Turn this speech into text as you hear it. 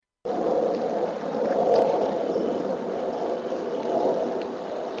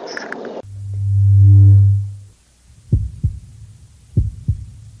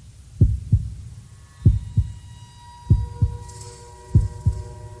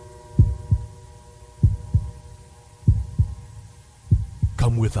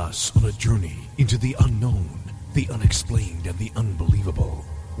Come with us on a journey into the unknown, the unexplained, and the unbelievable.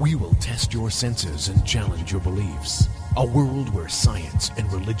 We will test your senses and challenge your beliefs. A world where science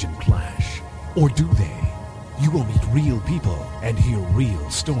and religion clash. Or do they? You will meet real people and hear real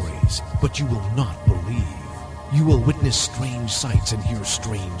stories, but you will not believe. You will witness strange sights and hear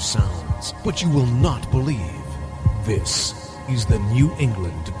strange sounds, but you will not believe. This is the New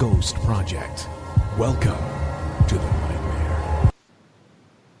England Ghost Project. Welcome to the nightmare.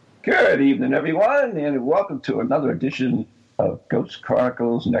 Good evening, everyone, and welcome to another edition of Ghost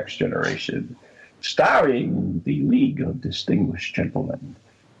Chronicles Next Generation, starring the League of Distinguished Gentlemen,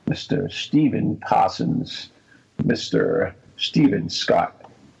 Mr. Steve Parsons, Mr. Stephen Scott,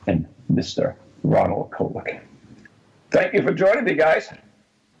 and Mr. Ronald Kolek. Thank you for joining me, guys.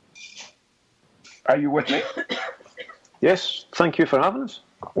 Are you with me? Yes, thank you for having us.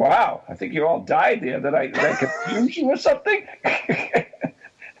 Wow, I think you all died there. Did I confuse you or something?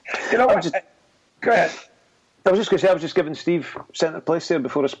 You know what? Go ahead. I was just going to say, I was just giving Steve center place there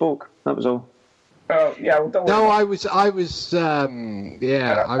before I spoke. That was all. Oh, yeah. Well, don't worry. No, I was. I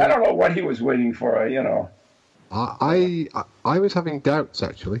don't know what he was waiting for. You know. I was having doubts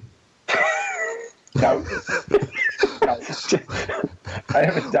actually. Doubts. I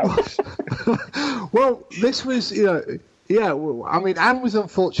have a doubt. Well, this was, I mean, Anne was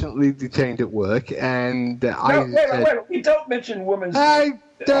unfortunately detained at work, and wait. We don't mention women's. I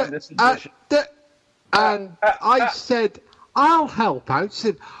said, I'll help out. She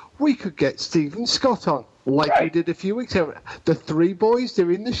said, we could get Stephen Scott on, like we did a few weeks ago. The three boys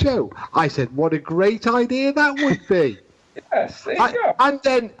doing the show. I said, what a great idea that would be. Yes, there you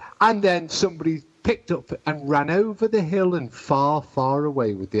go. And then somebody picked up and ran over the hill and far, far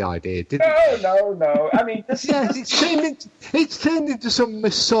away with the idea, didn't it? No. I mean, it's turned into some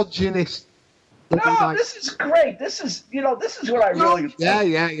misogynist. No, this is great. This is what I really.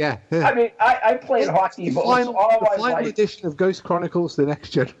 Yeah. I mean, I played hockey almost all my life. Final edition of Ghost Chronicles: The Next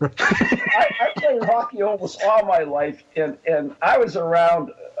Generation. I played hockey almost all my life, and I was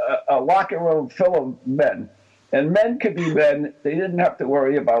around a locker room full of men, and men could be men. They didn't have to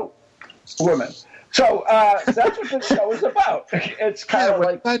worry about women. So that's what this show is about. It's kind of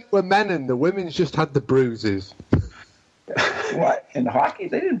like men were men, and the women's just had the bruises. What? In hockey?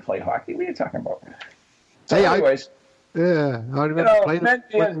 They didn't play hockey. What are you talking about? So hey, anyways. I remember playing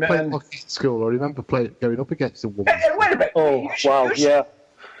hockey at school. I remember going up against a woman. Hey, wait a minute. Oh, You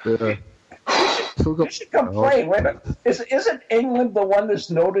should come play. Wait a minute. Isn't England the one that's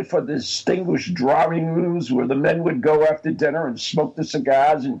noted for the distinguished drawing rooms where the men would go after dinner and smoke the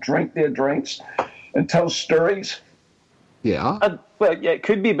cigars and drink their drinks and tell stories? Yeah. It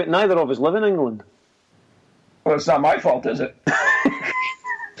could be, but neither of us live in England. Well, it's not my fault, is it?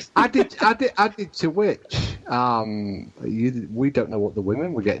 Added to which, we don't know what the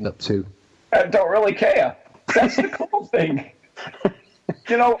women were getting up to. I don't really care. That's the cool thing.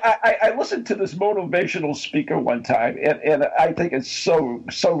 You know, I listened to this motivational speaker one time, and I think it's so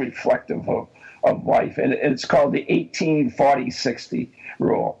reflective of life. And it's called the 18-40-60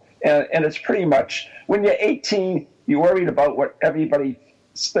 rule. And it's pretty much, when you're 18, you're worried about what everybody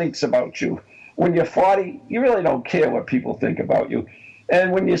thinks about you. When you're 40, you really don't care what people think about you.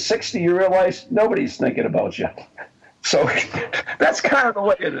 And when you're 60, you realize nobody's thinking about you. So that's kind of the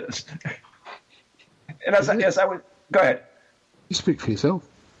way it is. And as I would, go ahead. You speak for yourself.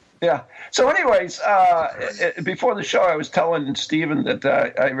 Yeah. So anyways, before the show, I was telling Stephen that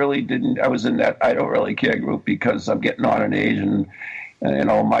I was in that I don't really care group because I'm getting on in age and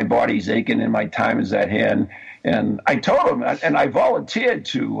my body's aching and my time is at hand. And I told him, and I volunteered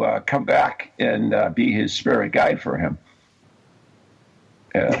to come back and be his spirit guide for him.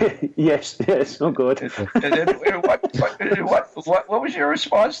 Yes. Oh, good. What was your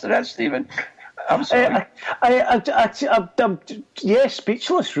response to that, Stephen? I'm sorry. I'm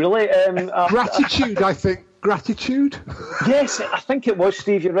speechless, really. Gratitude, I think. Gratitude? Yes, I think it was,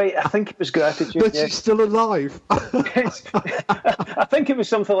 Steve. You're right. I think it was gratitude. That he's still alive. I think it was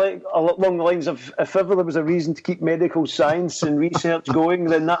something like along the lines of, if ever there was a reason to keep medical science and research going,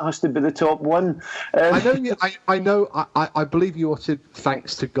 then that has to be the top one. I believe you uttered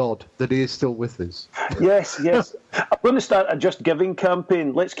thanks to God that he is still with us. Yes. I'm going to start a Just Giving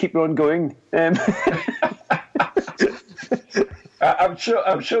campaign. Let's keep on going. I'm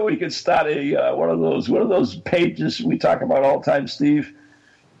sure we could start one of those pages we talk about all the time, Steve,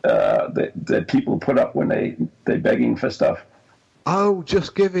 that people put up when they're begging for stuff. Oh,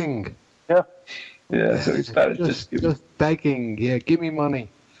 Just Giving. Yeah. Yeah. So we started just begging. Yeah, give me money.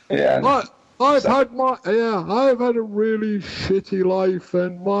 Yeah. I've had a really shitty life,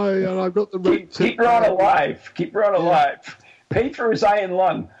 and I've got the rent. Keep her on alive. Paid for his iron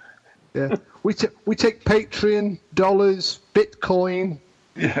lung. Yeah, we take Patreon, dollars, Bitcoin.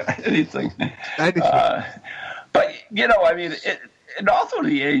 Yeah, anything. But I mean, and all through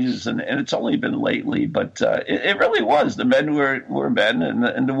the ages, and it's only been lately, but it really was. The men were men,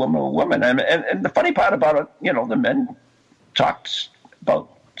 and the women were women. And the funny part about it, the men talked about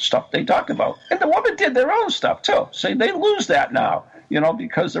stuff they talked about, and the women did their own stuff too. So they lose that now,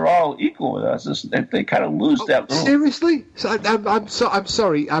 because they're all equal with us. They kind of lose that. Little... Seriously? So I'm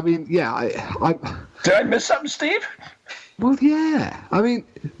sorry. I mean, yeah. Did I miss something, Steve? Well, yeah. I mean,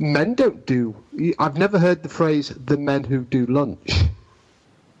 men don't do... I've never heard the phrase, the men who do lunch.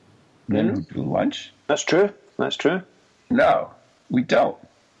 Men who do lunch? That's true. No, we don't.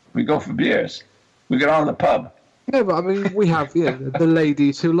 We go for beers. We get on the pub. No, but I mean, we have the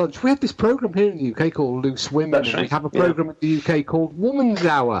ladies who lunch. We have this programme here in the UK called Loose Women, and we have a programme in the UK called Woman's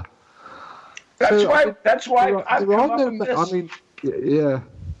Hour. That's why there are no... I mean, yeah.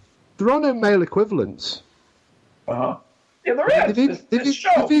 There are no male equivalents. Uh-huh. Yeah, there is.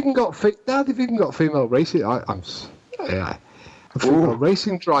 They've even got female racing. I'm a female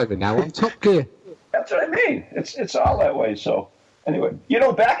racing driver now on Top Gear. That's what I mean. It's all that way. So anyway,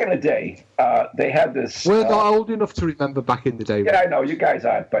 back in the day, they had this. We're not old enough to remember back in the day. Yeah, I know you guys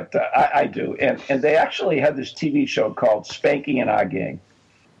aren't, but I do. And they actually had this TV show called Spanking and Our Gang.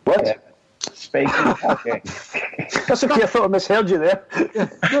 What? Yeah. Spanking and Our Gang. That's okay. I thought I misheard you there. Yeah,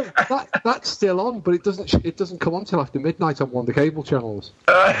 no, that's still on, but it doesn't come on till after midnight on one of the cable channels.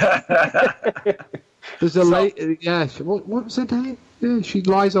 There's a lady. Yeah, what was her name? Yeah, she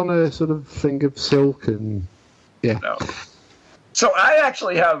lies on a sort of thing of silk and yeah. No. So I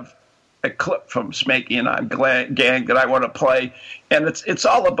actually have a clip from Spanking and Our Gang that I want to play, and it's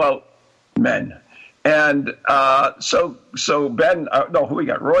all about men. And so Ben, who we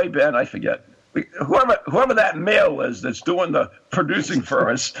got? Roy, Ben, I forget. Whoever that male is that's doing the producing for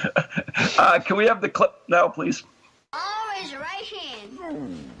us. Can we have the clip now, please? All raise your right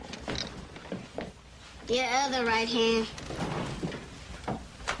hand. Your other right hand.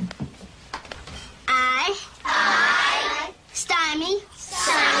 I. Stymie.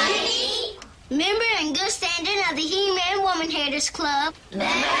 Member in good standing of the He-Man Woman Haters Club.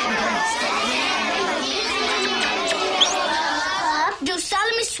 Do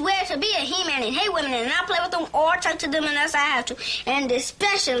solemnly swear to be a He-Man and hate women and not play with them or talk to them unless I have to. And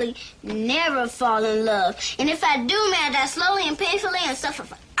especially never fall in love. And if I do, may I die slowly and painfully and suffer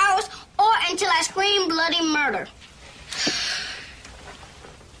for hours or until I scream bloody murder.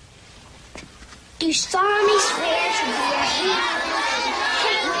 Do solemnly swear to be a He-Man.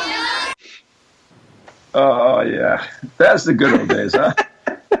 Oh, yeah. That's the good old days, huh?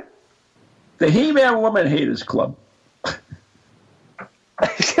 The He-Man Woman Haters Club.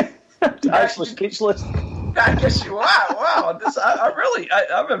 Actually speechless. I guess you are. Wow.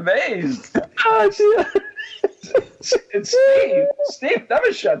 I'm amazed. It's Steve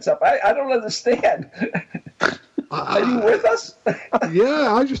never shuts up. I don't understand. Are you with us?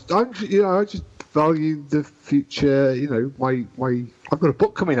 Yeah, I just value the future. I've got a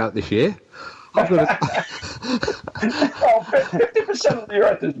book coming out this year. Well, 50% of the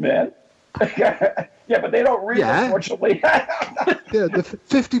earth is men. Yeah, but they don't read, unfortunately. Yeah, the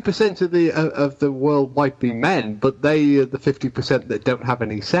 50% of the world might be men, but they are the 50% that don't have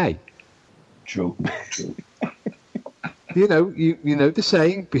any say. True. You know the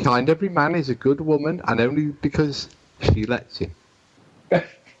saying: behind every man is a good woman, and only because she lets him.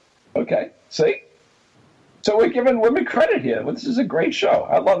 Okay, see. So we're giving women credit here. Well, this is a great show.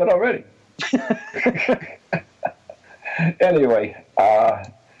 I love it already. Anyway,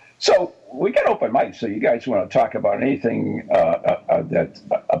 so we got open mic. So you guys want to talk about anything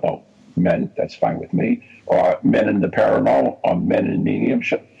about men? That's fine with me. Or men in the paranormal, or men in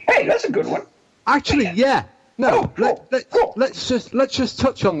mediumship. Hey, that's a good one. Actually, yeah. No, cool. Let's just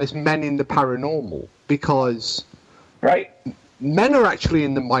touch on this men in the paranormal, because men are actually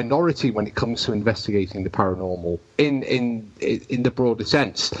in the minority when it comes to investigating the paranormal in the broader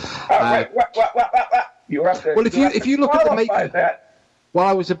sense. Right. You have to. Well, if you look at the makeup, that. Well,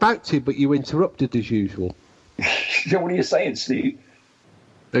 I was about to, but you interrupted as usual. What are you saying, Steve?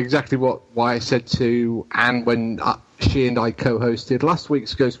 Exactly why I said to Anne when she and I co-hosted last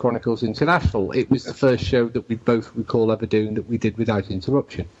week's Ghost Chronicles International. It was the first show that we both recall ever doing that we did without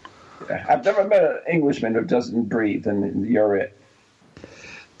interruption. I've never met an Englishman who doesn't breathe, and you're it.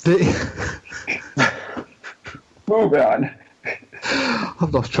 Move on.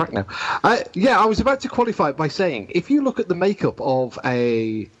 I've lost track now. I was about to qualify it by saying, if you look at the makeup of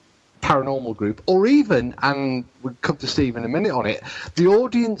a paranormal group, or even, and we'll come to Steve in a minute on it, the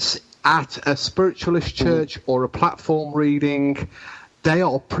audience at a spiritualist church or a platform reading, they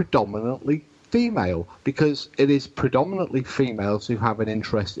are predominantly female, because it is predominantly females who have an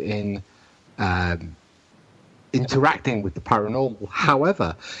interest in interacting with the paranormal.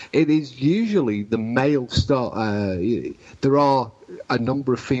 However, it is usually the male star. There are a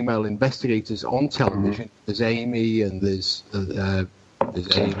number of female investigators on television. There's Amy, and there's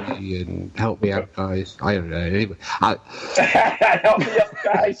Amy, and help me out, guys. I don't know. Anyway, help me out,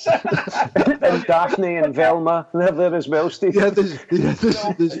 guys. And Daphne and Velma, they're there as well, Steve. Yeah, there's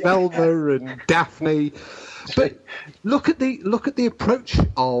Velma and Daphne. But look at the approach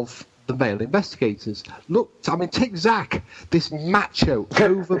of the male investigators. Look, I mean, take Zach, this macho,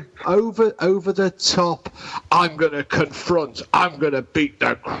 over the top. I'm going to confront. I'm going to beat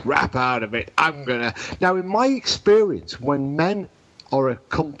the crap out of it. Now, in my experience, when men are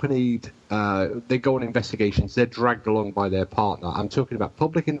accompanied, they go on investigations, they're dragged along by their partner. I'm talking about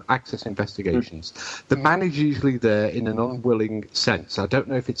public access investigations. The man is usually there in an unwilling sense. I don't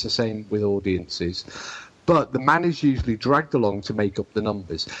know if it's the same with audiences, but the man is usually dragged along to make up the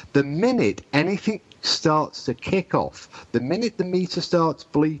numbers. The minute anything starts to kick off, the minute the meter starts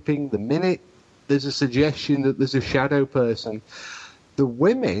bleeping, the minute there's a suggestion that there's a shadow person, the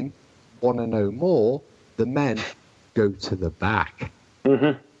women want to know more, the men go to the back.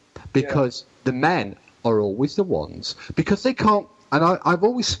 Because the men are always the ones, because they can't, and I've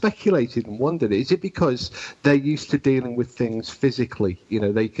always speculated and wondered, is it because they're used to dealing with things physically? You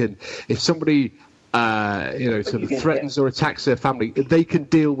know, they can, if somebody sort of threatens or attacks their family, they can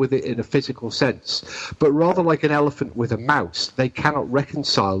deal with it in a physical sense. But rather like an elephant with a mouse, they cannot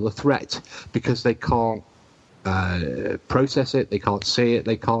reconcile the threat because they can't process it, they can't see it,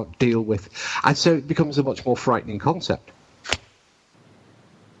 they can't deal with, and so it becomes a much more frightening concept.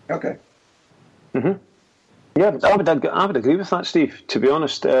 Okay. Yeah, I would agree with that, Steve. To be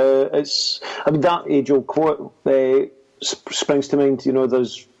honest, that age-old quote springs to mind. You know,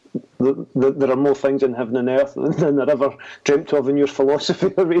 there are more things in heaven and earth than there ever dreamt of in your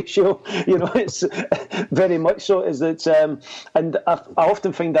philosophy ratio. You know, it's very much so. Is that, and I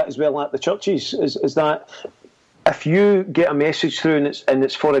often find that as well at the churches. Is that if you get a message through and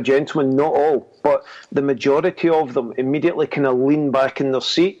it's for a gentleman, not all, but the majority of them immediately kind of lean back in their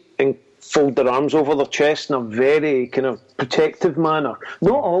seat and fold their arms over their chest in a very kind of protective manner.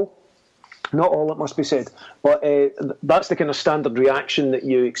 Not all, it must be said, but that's the kind of standard reaction that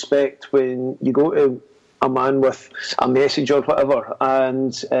you expect when you go to a man with a message or whatever.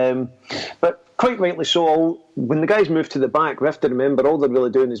 And but quite rightly so, when the guys move to the back, we have to remember all they're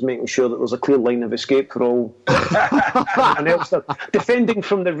really doing is making sure that there's a clear line of escape for all and else. They're defending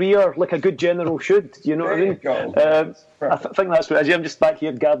from the rear like a good general should, you know what I mean? I think that's what it is. I'm just back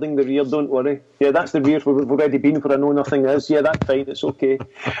here guarding the rear, don't worry. Yeah, that's the rear where we've already been, where I know nothing is. Yeah, that's fine, it's okay.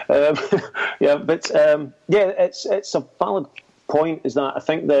 It's a valid point, is that I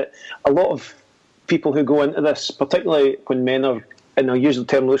think that a lot of people who go into this, particularly when men are, and I'll use the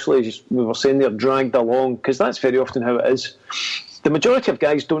term loosely, as we were saying, they're dragged along, because that's very often how it is. The majority of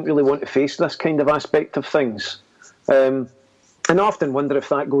guys don't really want to face this kind of aspect of things. And I often wonder if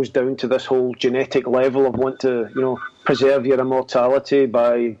that goes down to this whole genetic level of want to, preserve your immortality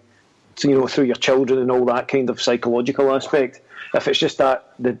by, through your children and all that kind of psychological aspect. If it's just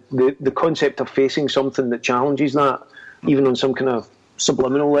that the concept of facing something that challenges that, even on some kind of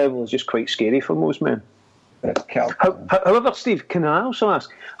subliminal level, is just quite scary for most men. However, Steve, can I also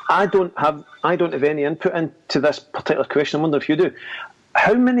ask? I don't have any input into this particular question. I wonder if you do.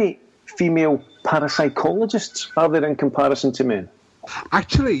 How many female parapsychologists are there in comparison to men?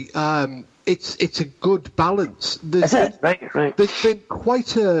 Actually, it's a good balance. Is it? Right. There's been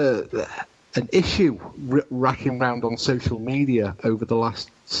quite an issue racking around on social media over the last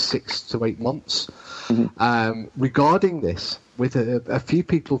 6 to 8 months regarding this, with a few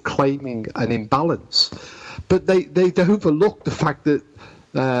people claiming an imbalance. But they'd overlook the fact that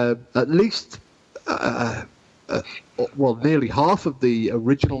at least, nearly half of the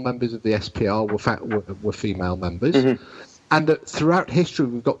original members of the SPR were female members. And that throughout history,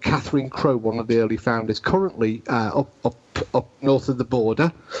 we've got Catherine Crowe, one of the early founders, currently up north of the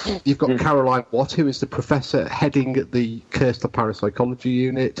border. You've got Caroline Watt, who is the professor heading the Kirstler Parapsychology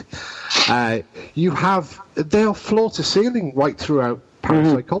Unit. They are floor to ceiling right throughout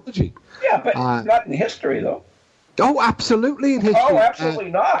parapsychology. Yeah, but not in history, though. Oh, absolutely in history. Oh, absolutely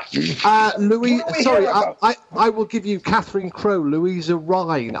not. I will give you Catherine Crowe, Louisa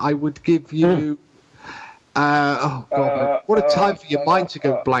Rhine. I would give you What a time for your mind to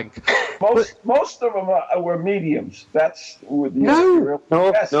go blank. Most of them were mediums. That's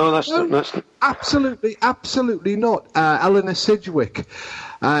no, that's absolutely not. Eleanor Sidgwick.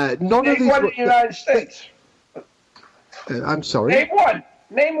 None of these. Name one in the United States. I'm sorry.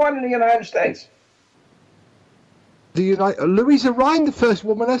 Name one in the United States. Louisa Rhine, the first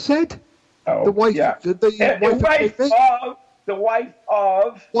woman I said. Oh, the wife. Yeah. The wife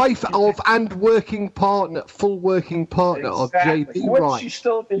of and full working partner of J.B. Would Rhine. she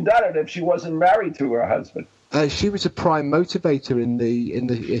still have been done it if she wasn't married to her husband? She was a prime motivator in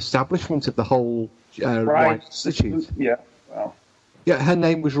the establishment of the whole Rhine Institute. Yeah, well. Yeah, her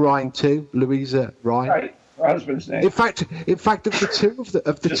name was Rhine too, Louisa Rhine. Right, her husband's name. In fact, of the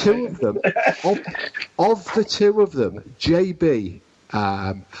two of them, J.B.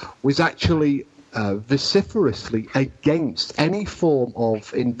 was actually vociferously against any form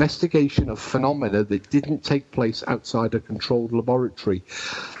of investigation of phenomena that didn't take place outside a controlled laboratory,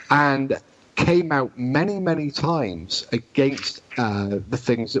 and came out many times against the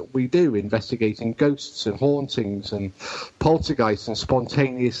things that we do, investigating ghosts and hauntings and poltergeists and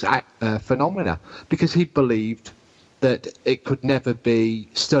spontaneous phenomena, because he believed that it could never be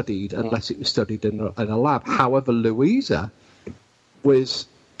studied unless it was studied in a lab. However, Louisa was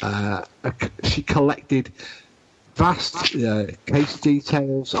she collected vast case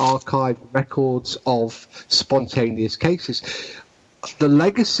details, archive records of spontaneous cases. The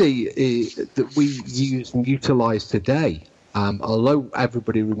legacy that we use and utilise today, although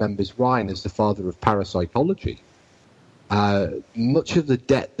everybody remembers Rhine as the father of parapsychology, much of the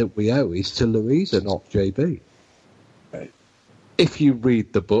debt that we owe is to Louisa, not JB. Right. If you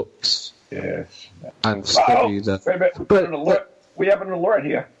read the books, yes, and study we have an alert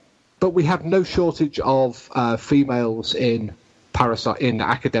here. But we have no shortage of females in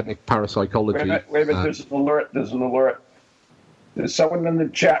academic parapsychology. Wait a minute, there's an alert. There's someone in the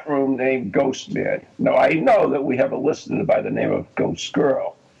chat room named Ghost Man. Now, I know that we have a listener by the name of Ghost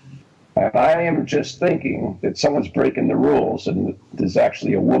Girl. And I am just thinking that someone's breaking the rules, and there's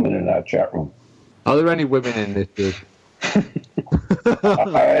actually a woman in our chat room. Are there any women in this group?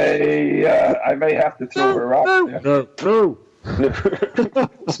 I may have to throw her out there. No. Who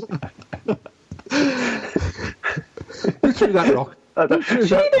threw that rock? He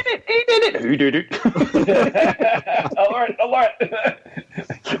did it. Who did it? Alert!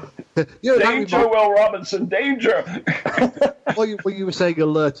 Danger, Will Robinson, danger! Well, you were saying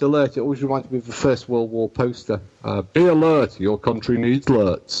alert, it always reminds me of the First World War poster. Be alert, your country needs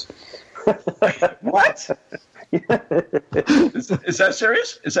alerts. What? Is that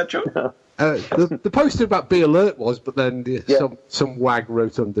serious? Is that true? The poster about be alert was, but then some wag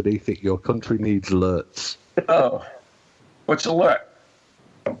wrote underneath it, your country needs alerts. Oh. What's alert?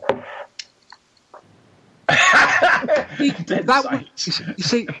 You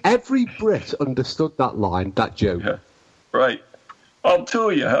see, every Brit understood that line, that joke. Yeah. Right. All two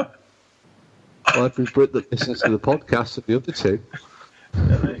of you, huh? Well, every Brit that listens to the podcast of the other two.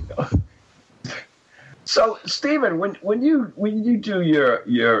 Yeah, there you go. So, Stephen, when you do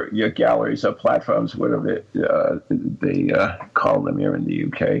your galleries or platforms, whatever they call them here in the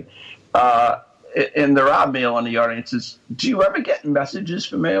UK, and there are male in the audiences, do you ever get messages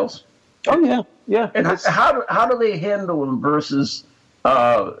from males? Oh yeah. And how do they handle them versus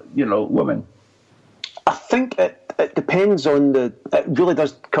women? I think it depends on it really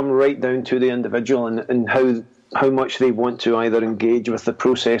does come right down to the individual and how much they want to either engage with the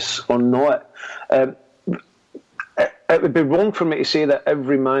process or not. It would be wrong for me to say that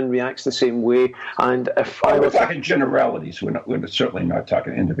every man reacts the same way. And if we're talking generalities, we're certainly not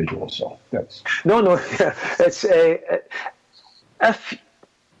talking individuals. So that's no. It's if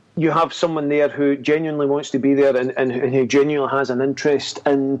you have someone there who genuinely wants to be there and who genuinely has an interest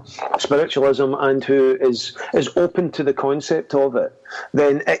in spiritualism and who is open to the concept of it,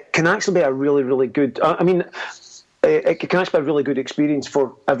 then it can actually be a really, really good. It can actually be a really good experience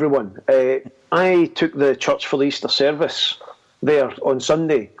for everyone. I took the church for the Easter service there on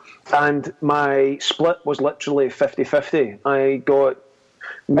Sunday, and my split was literally 50-50. I got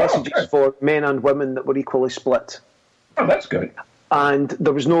messages for men and women that were equally split. Oh, that's good. And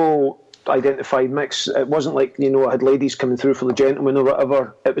there was no identified mix. It wasn't like, I had ladies coming through for the gentlemen or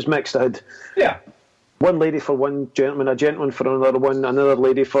whatever. It was mixed. I had one lady for one gentleman, a gentleman for another one, another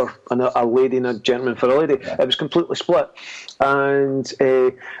lady for a lady and a gentleman for a lady. Yeah. It was completely split. And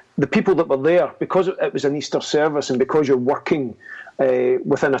the people that were there, because it was an Easter service and because you're working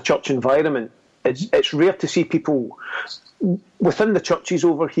within a church environment, it's rare to see people within the churches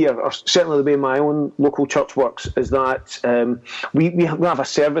over here, or certainly the way my own local church works, is that we have a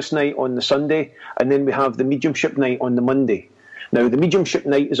service night on the Sunday, and then we have the mediumship night on the Monday. Now, the mediumship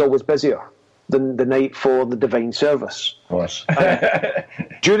night is always busier than the night for the divine service. Of course.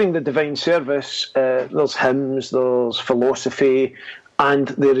 During the divine service, there's hymns, there's philosophy, and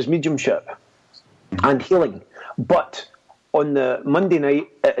there is mediumship and healing. But on the Monday night,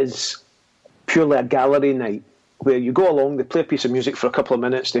 it is purely a gallery night, where you go along, they play a piece of music for a couple of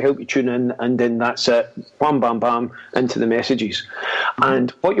minutes, they help you tune in, and then that's it, bam, bam, bam, into the messages.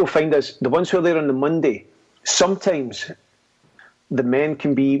 And what you'll find is, the ones who are there on the Monday, sometimes the men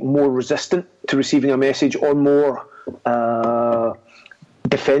can be more resistant to receiving a message, or more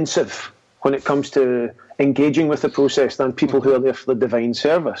defensive when it comes to engaging with the process, than people who are there for the divine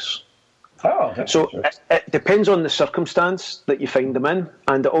service. Oh, so it depends on the circumstance that you find them in,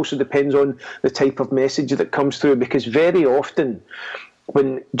 and it also depends on the type of message that comes through, because very often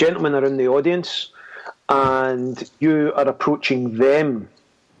when gentlemen are in the audience and you are approaching them,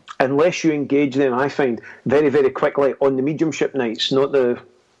 unless you engage them, I find very, very quickly on the mediumship nights, not the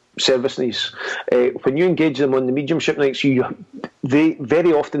service nights, when you engage them on the mediumship nights, they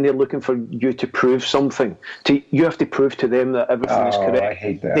very often they're looking for you to prove something. You have to prove to them that everything is correct. I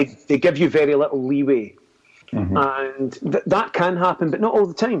hate that. They give you very little leeway, and that can happen, but not all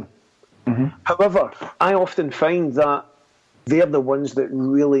the time. However, I often find that they're the ones that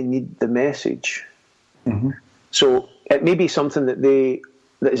really need the message. So it may be something that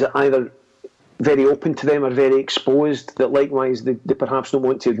is either very open to them or very exposed, that likewise they perhaps don't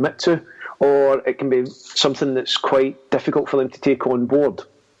want to admit to, or it can be something that's quite difficult for them to take on board.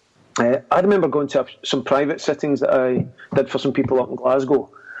 I remember going to some private sittings that I did for some people up in Glasgow,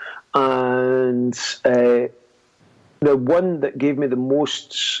 and the one that gave me the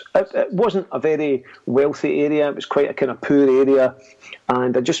most, it wasn't a very wealthy area, it was quite a kind of poor area,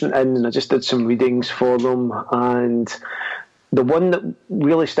 and I just went in and I just did some readings for them, and the one that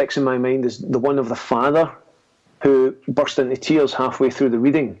really sticks in my mind is the one of the father who burst into tears halfway through the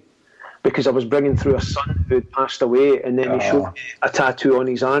reading, because I was bringing through a son who had passed away, and then he showed me a tattoo on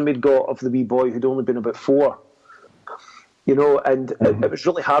his arm he'd got of the wee boy who'd only been about 4. You know, and it was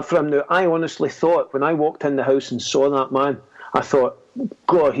really hard for him. Now, I honestly thought, when I walked in the house and saw that man, I thought,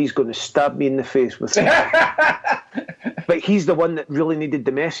 God, he's going to stab me in the face with that. But he's the one that really needed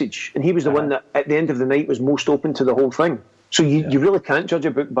the message, and he was the one that, at the end of the night, was most open to the whole thing. So you really can't judge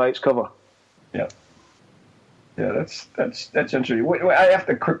a book by its cover. Yeah, that's interesting. I have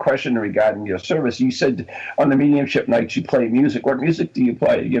a quick question regarding your service. You said on the mediumship nights you play music. What music do you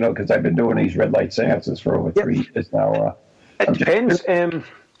play? You know, because I've been doing these red light seances for over 3 years now. It depends.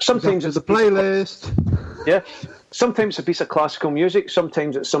 Sometimes it's a playlist. Yeah, sometimes it's a piece of classical music.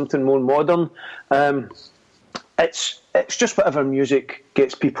 Sometimes it's something more modern. It's just whatever music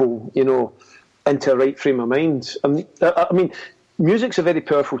gets people, you know, into a right frame of mind. I mean, music's a very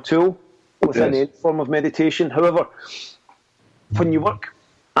powerful tool within any form of meditation. However, when you work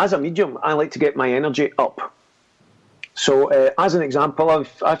as a medium, I like to get my energy up. So, as an example,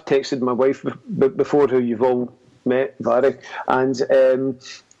 I've texted my wife before, who you've all met, Vary, and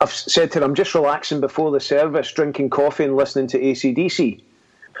I've said to her, I'm just relaxing before the service, drinking coffee and listening to AC/DC.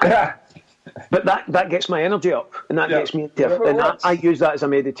 But that gets my energy up, and that gets me into it, and I use that as a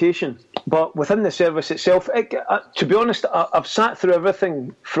meditation. But within the service itself, to be honest, I've sat through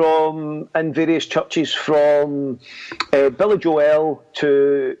everything from, in various churches, from Billy Joel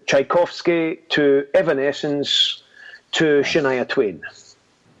to Tchaikovsky to Evanescence to Shania Twain.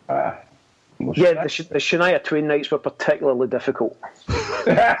 The Shania Twain nights were particularly difficult.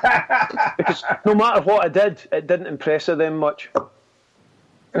 Because no matter what I did, it didn't impress her them much.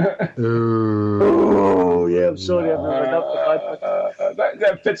 Oh, yeah, I'm sorry.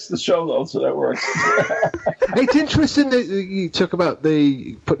 That fits the show, though, so that works. It's interesting that you talk about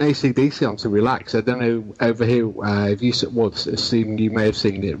putting AC/DC on to relax. I don't know over here if you, Stephen, you may have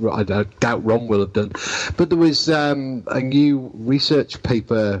seen it. I doubt Ron will have done. But there was a new research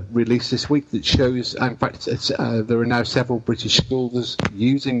paper released this week that shows, in fact, there are now several British schools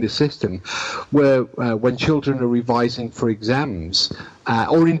using the system where when children are revising for exams,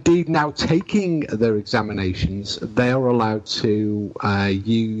 or indeed now taking their examinations, they are allowed to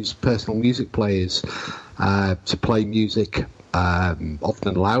use personal music players to play music,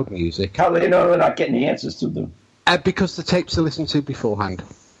 often loud music. How do they know they're not getting the answers to them? Because the tapes are listened to beforehand.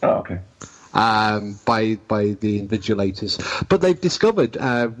 Oh, okay. By the invigilators. But they've discovered,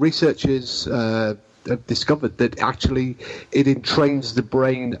 researchers have discovered that actually it entrains the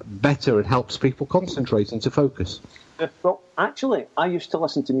brain better and helps people concentrate and to focus. Well, actually, I used to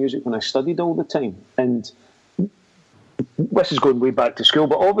listen to music when I studied all the time, and this is going way back to school,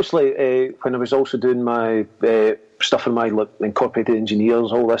 but obviously when I was also doing my stuff in my incorporated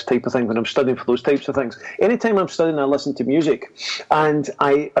engineers, all this type of thing, when I'm studying for those types of things, anytime I'm studying, I listen to music, and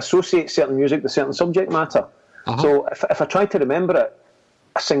I associate certain music with certain subject matter. So if I try to remember it,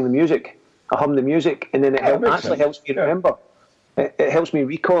 I sing the music, I hum the music, and then it actually helps me remember. It helps me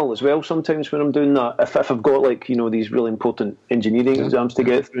recall as well sometimes when I'm doing that, if I've got these really important engineering exams to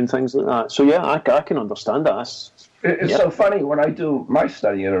get through and things like that. So yeah, I can understand that. It's so funny when I do my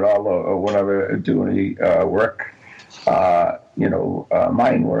studying at all, or whenever I do any work,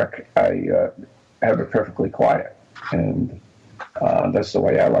 mine work, I have it perfectly quiet, and that's the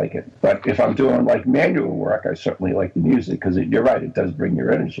way I like it. But if I'm doing like manual work, I certainly like the music, because you're right, it does bring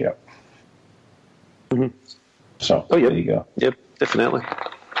your energy up. Mm-hmm. So there you go. Yep, definitely.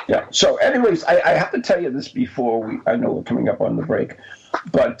 Yeah. So, anyways, I have to tell you this before I know we're coming up on the break,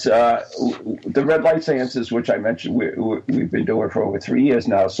 but the red light seances, which I mentioned, we've been doing for over 3 years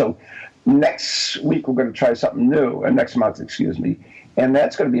now. So next week we're going to try something new, next month, excuse me, and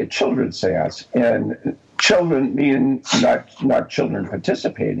that's going to be a children's seance. And children meaning not children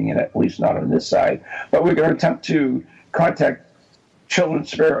participating in it, at least not on this side, but we're going to attempt to contact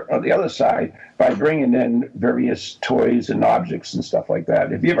children's spirit on the other side by bringing in various toys and objects and stuff like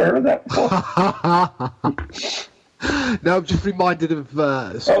that. Have you ever heard of that before? No, I'm just reminded of.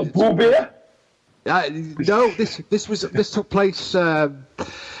 Boo Bear? No, this took place.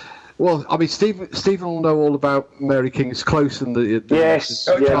 Well, I mean, Stephen will know all about Mary King's Close and the yes,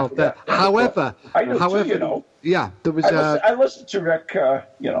 child there. Yeah. However, I know too, yeah, there was. I listened to Rick,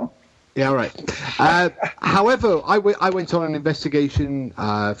 Yeah, right. However, I went on an investigation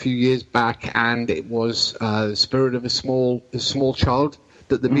a few years back, and it was the spirit of a small child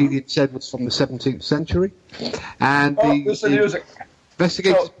that the medium said was from the 17th century. And the music.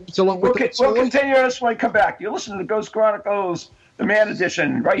 Investigation along with we'll continue this when we come back. You're listening to Ghost Chronicles, the Man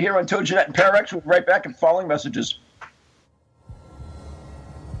Edition, right here on TogiNet and Pararex. We'll be right back and following messages.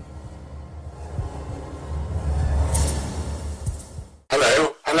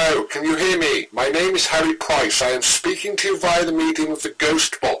 Hello, can you hear me? My name is Harry Price. I am speaking to you via the medium of the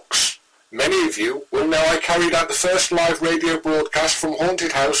Ghost Box. Many of you will know I carried out the first live radio broadcast from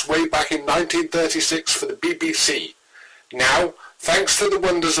Haunted House way back in 1936 for the BBC. Now, thanks to the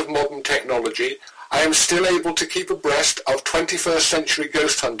wonders of modern technology, I am still able to keep abreast of 21st century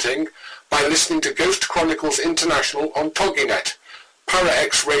ghost hunting by listening to Ghost Chronicles International on TogiNet,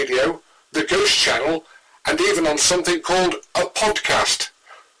 Pararex Radio, the Ghost Channel, and even on something called a podcast.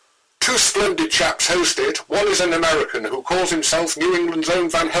 Two splendid chaps host it. One is an American who calls himself New England's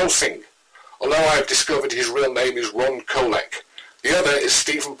own Van Helsing, although I have discovered his real name is Ronald Kolek. The other is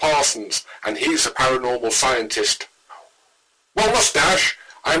Steve Parsons, and he's a paranormal scientist. Well, mustache,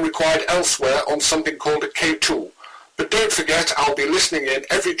 I am required elsewhere on something called a K2. But don't forget, I'll be listening in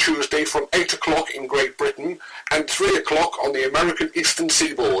every Tuesday from 8 o'clock in Great Britain and 3 o'clock on the American Eastern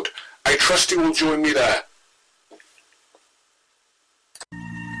Seaboard. I trust you will join me there.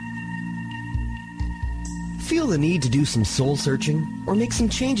 Feel the need to do some soul searching or make some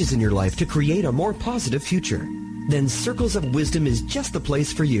changes in your life to create a more positive future? Then Circles of Wisdom is just the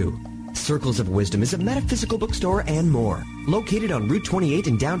place for you. Circles of Wisdom is a metaphysical bookstore and more, located on Route 28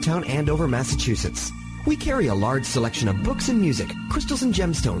 in downtown Andover, Massachusetts. We carry a large selection of books and music, crystals and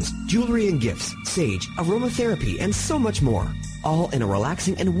gemstones, jewelry and gifts, sage, aromatherapy, and so much more, all in a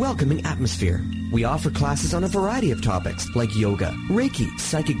relaxing and welcoming atmosphere. We offer classes on a variety of topics like yoga, Reiki,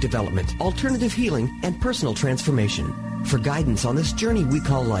 psychic development, alternative healing, and personal transformation. For guidance on this journey we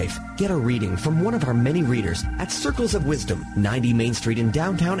call life, get a reading from one of our many readers at Circles of Wisdom, 90 Main Street in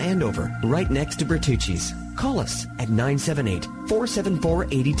downtown Andover, right next to Bertucci's. Call us at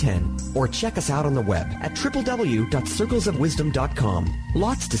 978-474-8010 or check us out on the web at www.circlesofwisdom.com.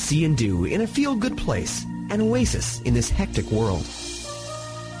 Lots to see and do in a feel-good place, an oasis in this hectic world.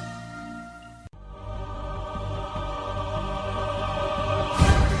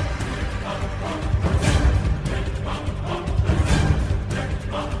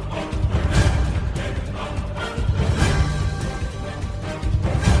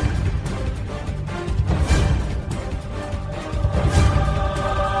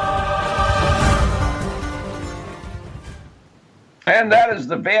 And that is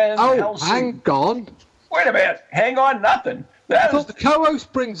the Van Helsing. Hang on. Wait a minute. Hang on, nothing. I thought the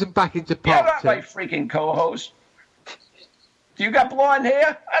co-host brings them back into part. You're not my freaking co-host. Do you got blonde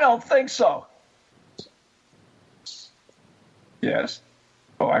hair? I don't think so. Yes.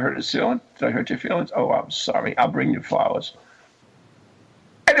 Oh, I hurt his feelings. Did I hurt your feelings? Oh, I'm sorry. I'll bring you flowers.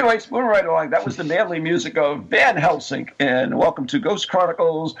 Anyways, moving right along. That was the manly music of Van Helsing. And welcome to Ghost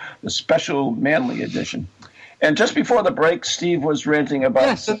Chronicles, the special manly edition. And just before the break, Steve was ranting about...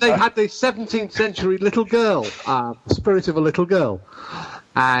 Yes, and they had the 17th century little girl, spirit of a little girl.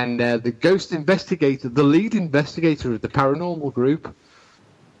 And the ghost investigator, the lead investigator of the paranormal group,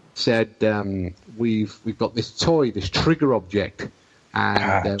 said, we've got this toy, this trigger object.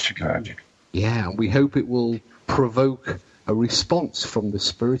 And, trigger object. Yeah, and we hope it will provoke a response from the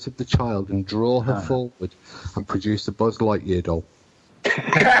spirit of the child and draw her forward and produce the Buzz Lightyear doll.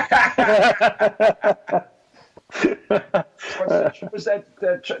 Was that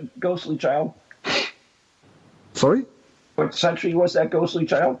ghostly child? Sorry? What century was that ghostly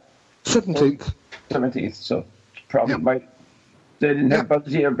child? 17th. 17th, so probably they didn't have Buzz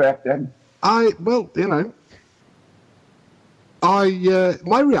here back then. My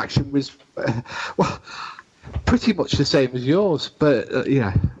reaction was, pretty much the same as yours, but,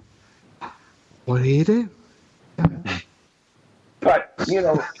 what do you do? But, we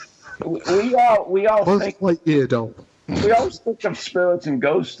all think... Lightyear doll. We always think of spirits and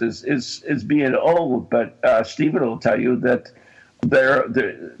ghosts as being old, but Stephen will tell you that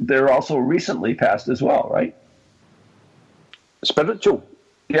they're also recently passed as well, right? Spiritual.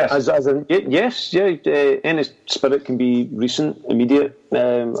 Yes. Yes. Any spirit can be recent, immediate,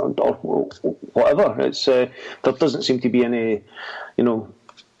 or whatever. It's there doesn't seem to be any,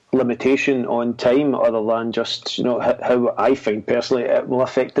 limitation on time other than just how I find personally it will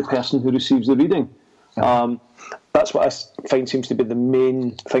affect the person who receives the reading. That's what I find seems to be the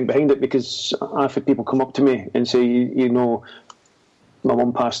main thing behind it, because I've had people come up to me and say, my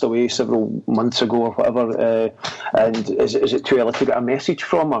mum passed away several months ago or whatever, and is it too early to get a message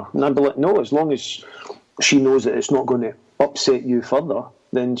from her? And I'd be like, no, as long as she knows that it's not going to upset you further,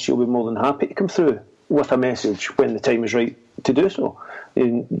 then she'll be more than happy to come through with a message when the time is right to do so.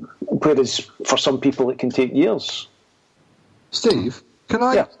 Whereas for some people it can take years. Steve, can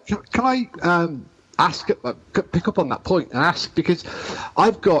I pick up on that point and ask, because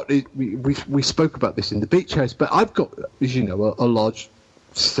I've got, we spoke about this in the Beach House, but I've got, as you know, a large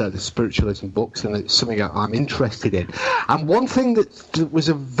set of spiritualism books, and it's something I'm interested in. And one thing that was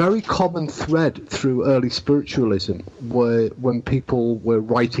a very common thread through early spiritualism were when people were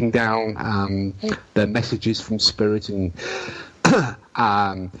writing down their messages from spirit, and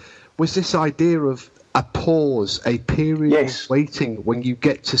was this idea of a pause, a period of waiting when you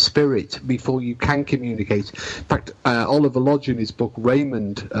get to spirit before you can communicate. In fact, Oliver Lodge in his book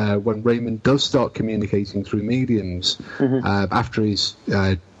Raymond, when Raymond does start communicating through mediums after his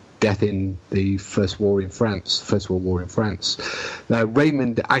death in the First World War in France,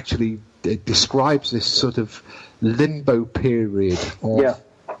 Raymond actually describes this sort of limbo period of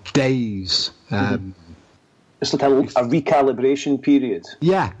days. It's like a recalibration period.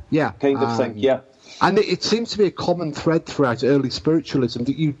 Yeah. Kind of thing, yeah. And it seems to be a common thread throughout early spiritualism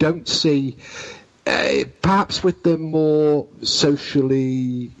that you don't see, perhaps with the more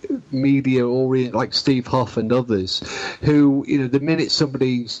socially media-oriented, like Steve Huff and others, who, the minute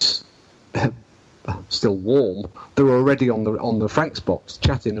somebody's still warm, they're already on the Frank's box,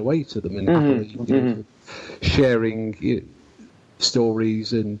 chatting away to them and sharing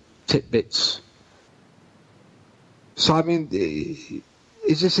stories and tidbits. So, I mean...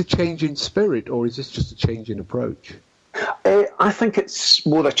 is this a change in spirit, or is this just a change in approach? I think it's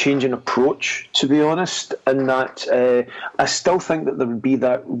more a change in approach, to be honest, and that I still think that there would be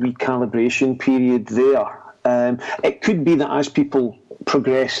that recalibration period there. It could be that as people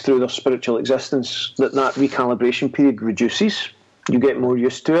progress through their spiritual existence, that recalibration period reduces. You get more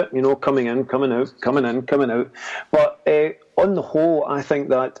used to it, coming in, coming out, coming in, coming out. But on the whole, I think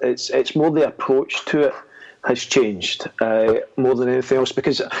that it's more the approach to it has changed more than anything else,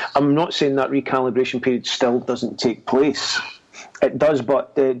 because I'm not saying that recalibration period still doesn't take place. It does,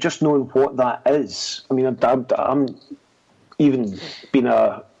 but just knowing what that is. I mean, I'm even being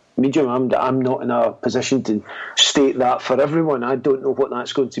a medium, I'm not in a position to state that for everyone. I don't know what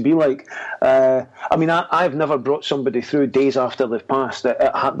that's going to be like. I mean, I've never brought somebody through days after they've passed.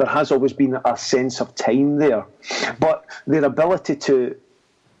 There has always been a sense of time there. But their ability to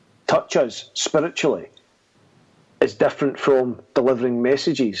touch us spiritually is different from delivering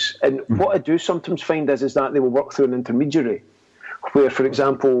messages. And what I do sometimes find is that they will work through an intermediary, where, for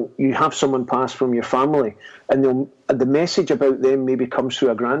example, you have someone pass from your family, and the message about them maybe comes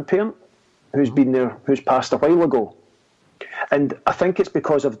through a grandparent who's been there, who's passed a while ago. And I think it's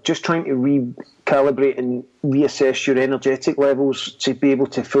because of just trying to recalibrate and reassess your energetic levels to be able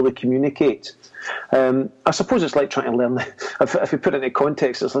to fully communicate. I suppose it's like trying to learn, if you put it into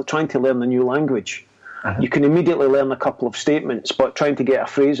context, it's like trying to learn a new language. You can immediately learn a couple of statements, but trying to get a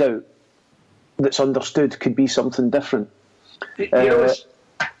phrase out that's understood could be something different.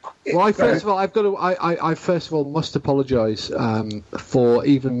 Well, I first of all must apologise for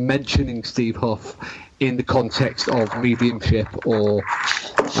even mentioning Steve Huff in the context of mediumship, or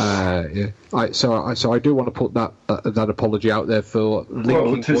so I do want to put that apology out there for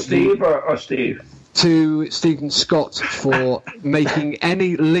linking to Steve or Steve. To Stephen Scott for making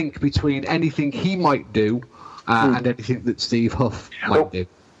any link between anything he might do and anything that Steve Huff might do.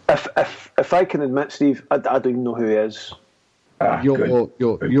 If I can admit, Steve, I don't even know who he is.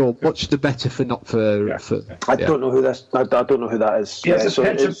 You're much the better for not for. Yeah. I don't know who this. I don't know who that is. Yes,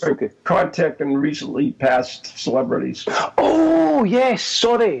 contact and recently passed celebrities. Oh yes,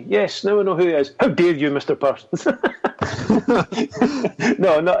 sorry. Yes, now I know who he is. How dare you, Mr. Parsons?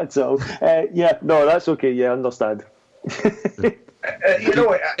 No, not at all. No, that's okay. Yeah, I understand.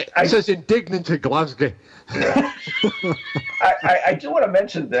 I says indignant to Glasgow. I do want to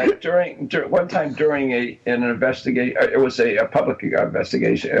mention that during one time during an investigation, it was a public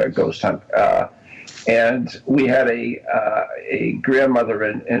investigation, a ghost hunt, and we had a grandmother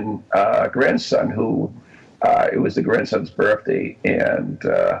and grandson who it was the grandson's birthday, and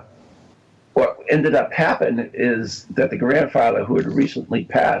what ended up happening is that the grandfather, who had recently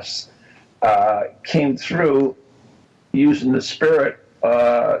passed, came through using the spirit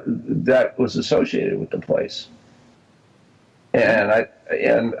that was associated with the place, and I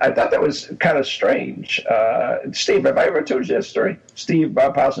thought that was kind of strange. Steve, have I ever told you that story? Steve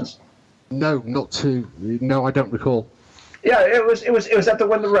Parsons? No, No, I don't recall. Yeah, it was at the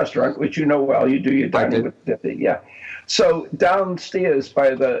Wyndham restaurant, which you know well. You do your dining with yeah. So downstairs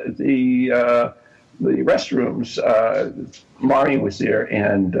by the restrooms, Maureen was there,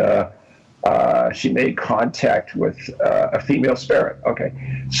 and she made contact with a female spirit. Okay,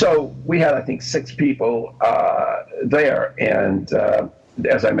 so we had, I think, 6 people there, and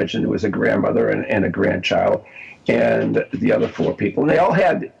as I mentioned, there was a grandmother and a grandchild, and the other 4 people, and they all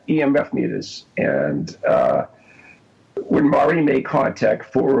had EMF meters. And when Maureen made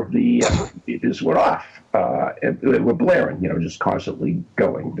contact, 4 of the meters went off. They were blaring, just constantly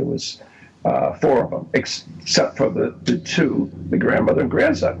going. There was 4 of them, except for the 2, the grandmother and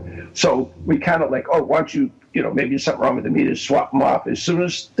grandson. So we kind of like, oh, why don't you, maybe there's something wrong with the meters, swap them off. As soon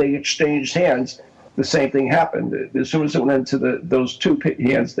as they exchanged hands, the same thing happened. As soon as it went into those 2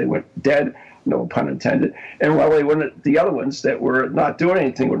 hands, they went dead, no pun intended. And while they went, the other ones that were not doing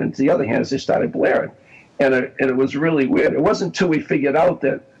anything went into the other hands, they started blaring. And it was really weird. It wasn't until we figured out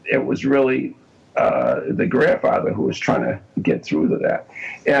that it was really the grandfather who was trying to get through to that.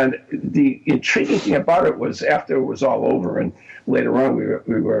 And the intriguing thing about it was after it was all over, and later on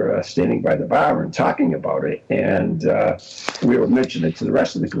we were standing by the bar and talking about it, and we were mentioning it to the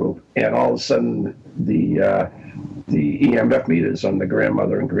rest of the group, and all of a sudden the EMF meters on the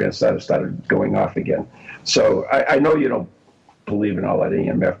grandmother and grandson started going off again. So I know you don't believe in all that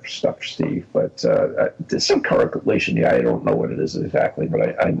EMF stuff, Steve, but there's some correlation here. I don't know what it is exactly,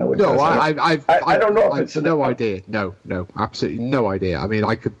 but I know it. No, I don't know if it's no idea. No, absolutely no idea. I mean,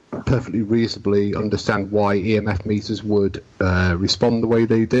 I could perfectly reasonably understand why EMF meters would respond the way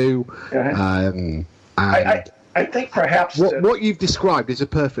they do. I think perhaps what you've described is a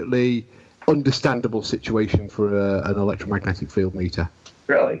perfectly understandable situation for an electromagnetic field meter.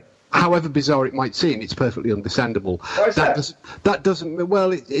 Really? However bizarre it might seem, it's perfectly understandable. Why is that? That doesn't.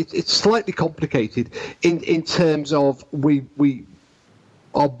 Well, it's slightly complicated in terms of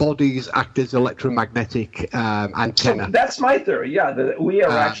our bodies act as electromagnetic antenna. So that's my theory. Yeah, that we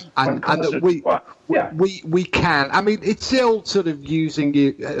are actually we can. I mean, it's still sort of using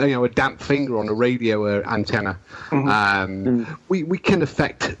a damp finger on a radio antenna. Mm-hmm. We can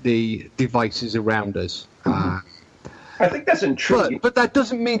affect the devices around us. Mm-hmm. I think that's intriguing. But that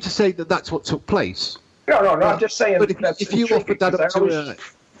doesn't mean to say that that's what took place. No, I'm just saying. But if you offered that up to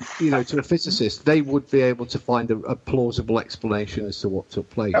a physicist, they would be able to find a plausible explanation as to what took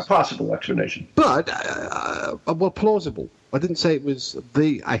place. A possible explanation. But, plausible. I didn't say it was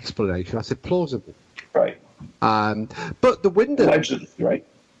the explanation. I said plausible. Right. But the Wyndham... Allegedly, right?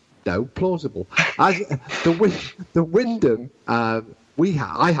 No, plausible. The Wyndham, I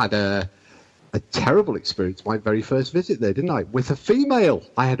had a terrible experience my very first visit there, didn't I? With a female.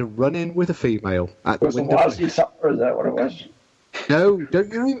 I had a run-in with a female at the Wyndham. Was it supper? Is that what it was? No,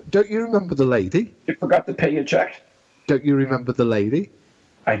 don't you remember the lady? You forgot to pay your check? Don't you remember the lady?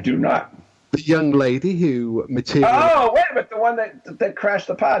 I do not. The young lady who materialized... Oh, wait a minute, the one that crashed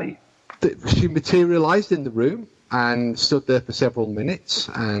the party. She materialized in the room and stood there for several minutes,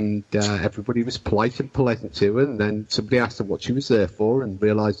 and everybody was polite and pleasant to her, and then somebody asked her what she was there for, and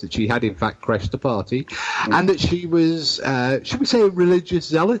realised that she had in fact crashed the party, and that she was, should we say, a religious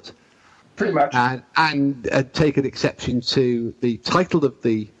zealot? Pretty much. And taken exception to the title of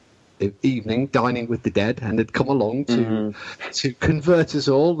the evening, dining with the dead, and had come along to convert us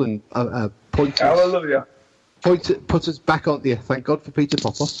all and point us. Hallelujah. Put us back on the. Thank God for Peter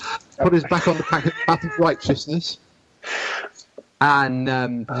Popoff. Put us back on the path of righteousness.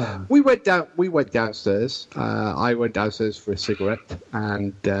 And we went downstairs. I went downstairs for a cigarette,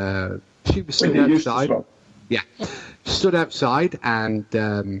 and she was stood outside. Yeah, stood outside,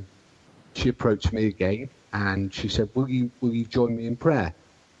 and she approached me again, and she said, "Will you join me in prayer?"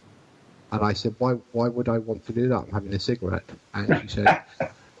 And I said, "Why would I want to do that? I'm having a cigarette." And she said,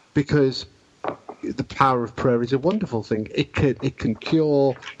 "Because the power of prayer is a wonderful thing. It can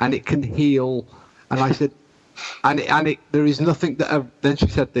cure and it can heal." And I said, and there is nothing that. Then she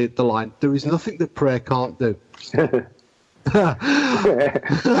said the line, "There is nothing that prayer can't do."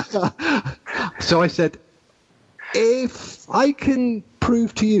 So I said, "If I can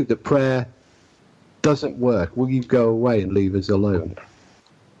prove to you that prayer doesn't work, will you go away and leave us alone?"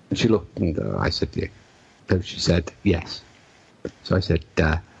 And she looked, and I said, "Yeah." So she said, "Yes." So I said,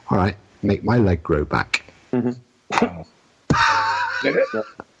 "All right, make my leg grow back." Did it?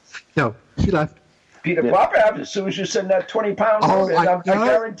 No, she left. Peter Popoff, as soon as you send that 20 pounds over, I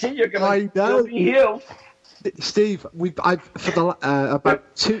guarantee you're going to be healed. Steve, for about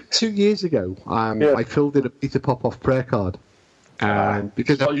two years ago, I filled in a Peter Popoff prayer card,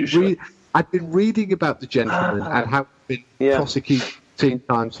 because I'd been reading about the gentleman and how he'd been prosecuted 10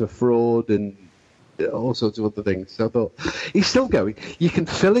 times for fraud and all sorts of other things. So I thought, he's still going. You can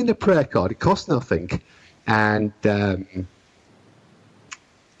fill in a prayer card; it costs nothing, and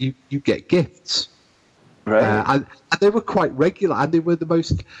you get gifts. Right. And they were quite regular, and they were the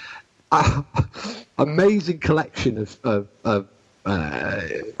most amazing collection of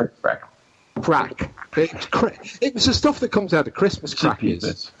crack. It was the stuff that comes out of Christmas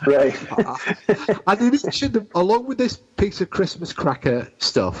crackers. Right. And in each of them, along with this piece of Christmas cracker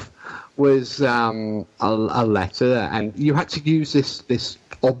stuff, was a letter, and you had to use this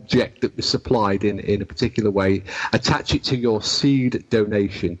object that was supplied in a particular way, attach it to your seed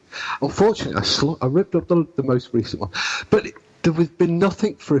donation. Unfortunately, I ripped up the most recent one, but there has been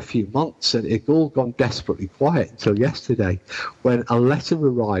nothing for a few months, and it all gone desperately quiet until yesterday, when a letter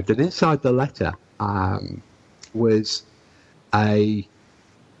arrived, and inside the letter was a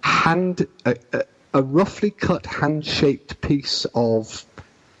roughly cut hand-shaped piece of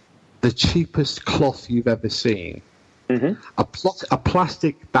the cheapest cloth you've ever seen. A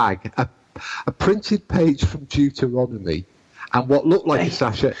plastic bag, a printed page from Deuteronomy, and what looked like a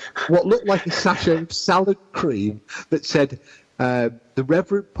sachet of salad cream that said the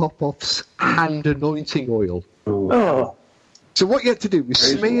Reverend Popoff's hand anointing oil. Oh. So what you had to do was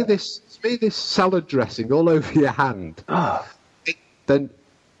smear this salad dressing all over your hand, then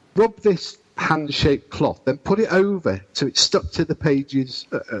rub this hand-shaped cloth, then put it over so it stuck to the pages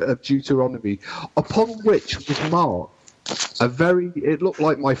of Deuteronomy, upon which was marked it looked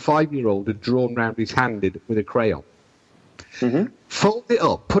like my 5-year-old had drawn round his hand with a crayon. Fold it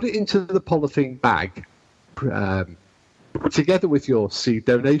up, put it into the polythene bag, together with your seed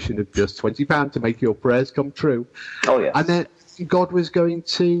donation of just £20 to make your prayers come true. Oh yeah. And then God was going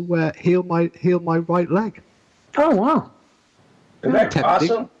to heal my right leg. Oh wow! Isn't that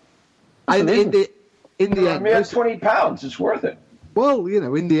awesome? And in the end, £20, it's worth it. Well,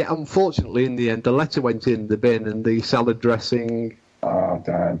 unfortunately, in the end, the letter went in the bin, and the salad dressing. Oh,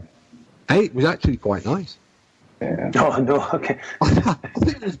 damn! Hey, it was actually quite nice. Yeah. Oh no! Okay. I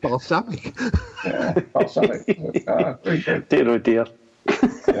think it was balsamic. Yeah, balsamic. Very good. Dear oh dear.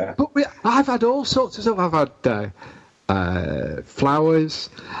 Yeah. But I've had all sorts of stuff. I've had flowers.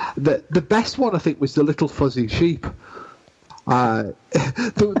 The best one, I think, was the little fuzzy sheep. There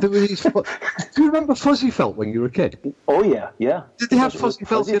were these. Do you remember fuzzy felt when you were a kid? Oh yeah. Did they have fuzzy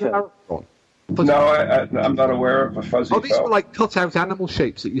felt in America? No, I'm not aware of a fuzzy felt. These were like cut-out animal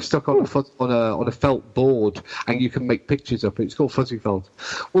shapes that you stuck on a felt board, and you can make pictures of it. It's called fuzzy felt.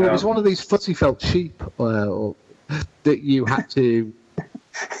 Well, it was one of these fuzzy felt sheep that you had to.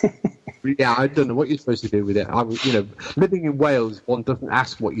 Yeah, I don't know what you're supposed to do with it. Living in Wales, one doesn't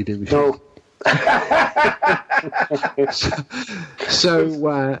ask what you do with sheep. So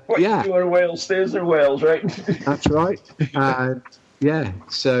what you do in Wales stays in Wales, right? That's right. And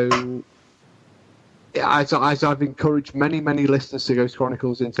so as I've encouraged many listeners to Ghost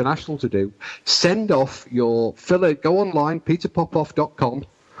Chronicles International to do, send off go online, peterpopoff.com,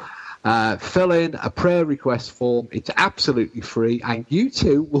 fill in a prayer request form. It's absolutely free, and you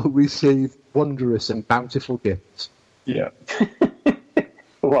too will receive wondrous and bountiful gifts. Yeah.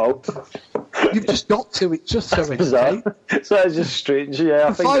 Wow. You've just got to. It's just so insane. So it's just strange. Yeah,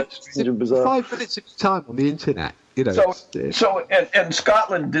 I think that's strange and bizarre. 5 minutes of time on the internet, you know. So in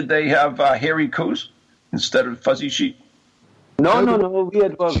Scotland, did they have hairy coos instead of fuzzy sheep? No. We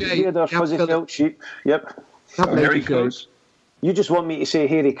had our fuzzy felt sheep. Yep. Hairy coos. You just want me to say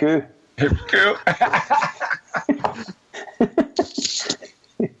hairy coo. Hairy coo.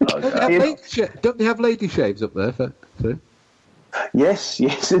 Don't they have lady shaves up there for? Yes, they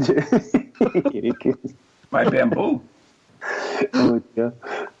do. Hairy coo. My bamboo. Oh dear.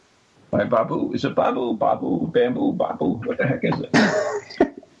 My babu. Is it babu, bamboo, babu? What the heck is it?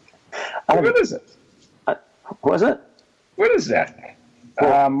 What is it? What is it? What is that?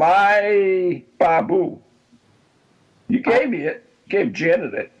 My babu. You gave me it. Gave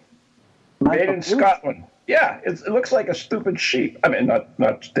Janet it. Made in Scotland. Yeah, it looks like a stupid sheep. I mean, not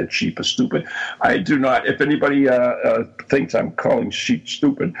that sheep is stupid. I do not. If anybody thinks I'm calling sheep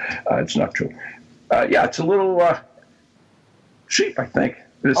stupid, it's not true. Yeah, it's a little sheep, I think.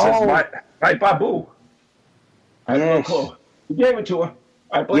 It says my babu. I have no clue. You gave it to her.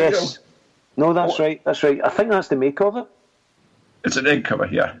 I believe you. No, that's right. That's right. I think that's the make of it. It's an egg cover,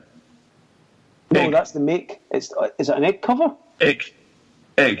 yeah. No, that's the make. Is it an egg cover? Egg.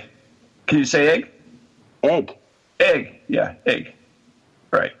 Can you say egg? Egg. Yeah, egg.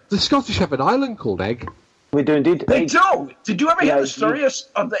 Right. The Scottish have an island called Egg. We do indeed. They do. Did you ever hear the story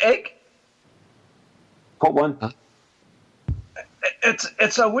of the egg? What one?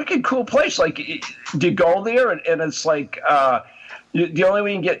 It's a wicked cool place. Like, you go there, and it's like the only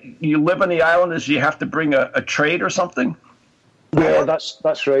way you live on the island is you have to bring a trade or something. Yeah,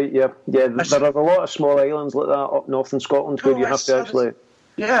 that's right. Yeah. There are a lot of small islands like that up north in Scotland where you have to actually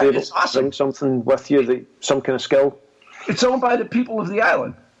be able to bring something with you, some kind of skill. It's owned by the people of the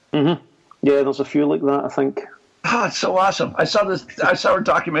island. Mm-hmm. Yeah, there's a few like that, I think. Oh, it's so awesome! I saw a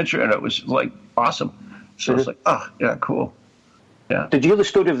documentary and it was like awesome. So it's like, yeah, cool. Yeah. Did you hear the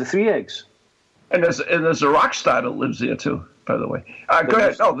story of the 3 eggs? And there's a rock star that lives there too, by the way. Go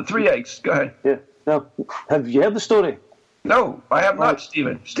ahead. No, the 3 eggs. Go ahead. Yeah. No. Have you heard the story? No, I have not,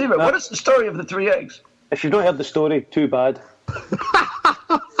 Stephen. Stephen, what is the story of the 3 eggs? If you've not heard the story, too bad.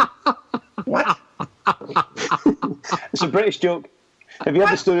 What? It's a British joke. Have you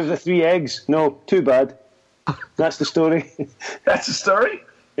heard the story of the 3 eggs? No, too bad. That's the story. That's the story?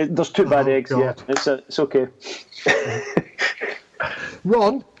 There's 2 bad eggs, God. Yeah. It's okay.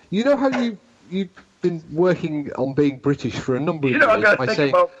 Ron, you know how you've been working on being British for a number of years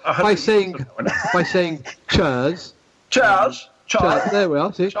by saying Charles. There we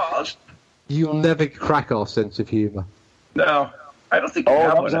are. See? Charles. You'll never crack our sense of humour. No, I don't think.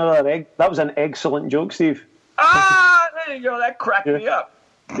 That was another egg. That was an excellent joke, Steve. There you go. That cracked me up.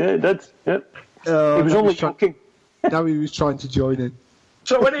 Yeah, it did. Yep. He was only joking. Now he was trying to join in.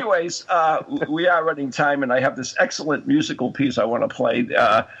 So, anyways, we are running time, and I have this excellent musical piece I want to play.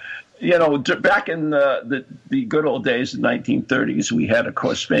 Back in the good old days, the 1930s, we had, of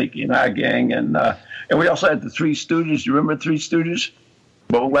course, Spanky and our gang, and we also had the Three Stooges. You remember the Three Stooges?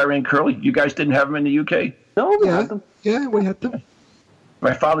 Bo, Larry, and Curly. You guys didn't have them in the UK? No, we had them. Yeah, we had them.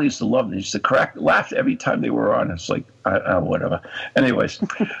 My father used to love them. He used to laugh every time they were on. It's like, whatever. Anyways.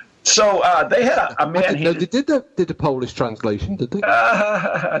 So they had a man-haters... Did the Polish translation, did they?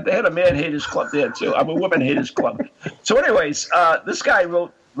 They had a man-haters club there, too. I'm a woman-haters club. So anyways, this guy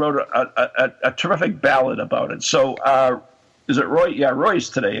wrote a terrific ballad about it. So is it Roy? Yeah, Roy's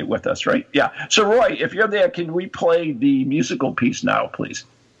today with us, right? Yeah. So, Roy, if you're there, can we play the musical piece now, please?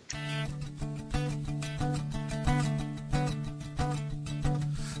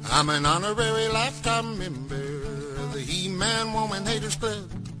 I'm an honorary lifetime member of the He-Man Woman Haters Club.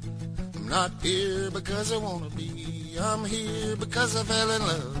 I'm not here because I want to be. I'm here because I fell in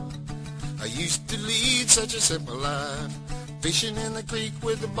love. I used to lead such a simple life, fishing in the creek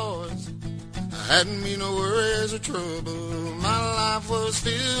with the boys. I hadn't me no worries or trouble. My life was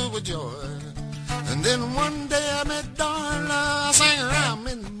filled with joy. And then one day I met Darla. I sang her, I'm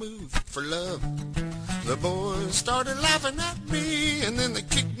in the mood for love. The boys started laughing at me, and then they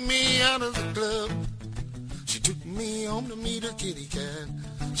kicked me out of the club. She took me home to meet her kitty cat.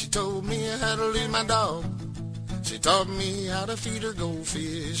 She told me how to lead my dog. She taught me how to feed her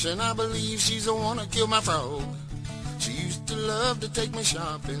goldfish, and I believe she's the one that killed my frog. She used to love to take me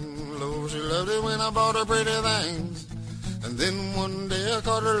shopping. Lord, she loved it when I bought her pretty things. And then one day I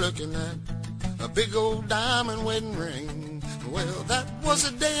caught her looking at a big old diamond wedding ring. Well, that was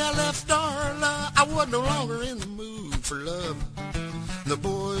the day I left Darla. I was no longer in the mood for love. The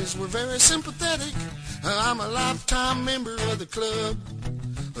boys were very sympathetic. I'm a lifetime member of the club.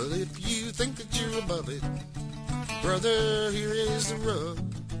 But if you think that you're above it, brother, here is the rub.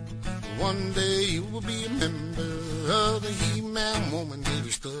 One day you will be a member of the He-Man Woman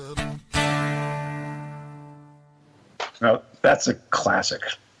Haters Club. No, that's a classic.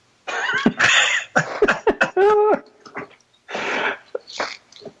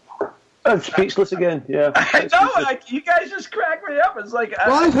 I'm speechless again. Yeah, I know. You guys just crack me up. It's like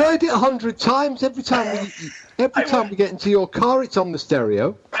well, I've heard it 100 times. Every time we get into your car, it's on the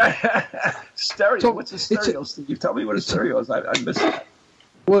stereo. Stereo. What's a stereo, Steve? Tell me what a stereo is. I missed that.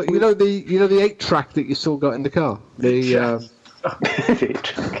 Well, you know the 8-track that you still got in the car. The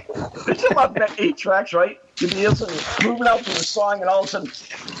 8-track. It's about that 8 tracks, right? You'd be moving out to the song, and all of a sudden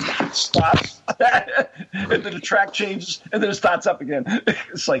it stops, and then the track changes, and then it starts up again.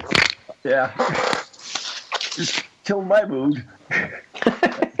 It's like, yeah, just kill my mood.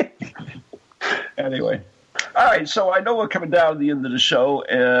 Anyway, all right. So I know we're coming down to the end of the show.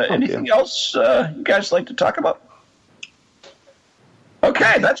 Anything else you guys like to talk about?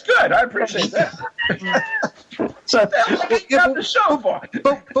 Okay, that's good. I appreciate that. So what you have the show for?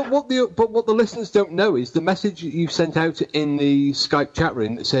 But what the listeners don't know is the message you've sent out in the Skype chat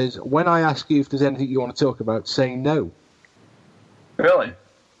room that says, when I ask you if there's anything you want to talk about, say no. Really?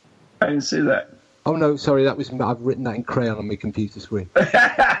 I didn't see that. Oh no, sorry, I've written that in crayon on my computer screen.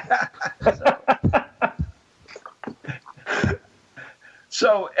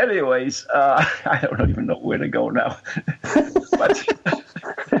 So, anyways, I don't even know where to go now.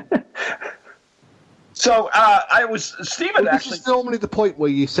 Stephen actually. This is normally the point where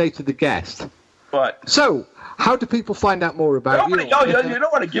you say to the guest, "But so, how do people find out more about you?" No, you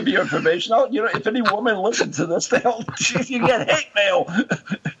don't want to give your information out. You know, if any woman listens to this, you get hate mail.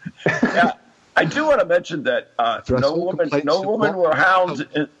 Yeah. I do want to mention that no women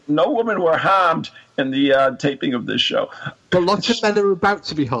were harmed in the taping of this show. But lots of men are about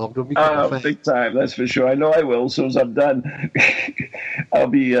to be harmed. Big time, that's for sure. I know I will. As soon as I'm done, I'll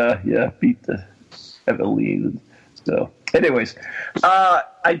be beat the Eveline. So, anyways,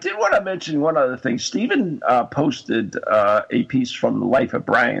 I did want to mention one other thing. Stephen posted a piece from the Life of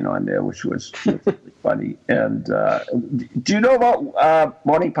Brian on there, which was really funny. And do you know about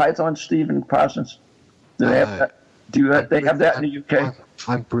Monty Python, Stephen Parsons? Do they have that? They have that in the UK?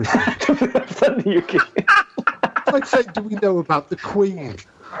 I'm British. in the UK. I'd say, do we know about the Queen?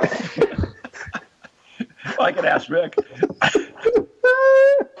 Well, I can ask Rick.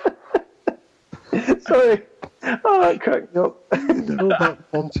 Sorry. Oh, that cracked me up. Know about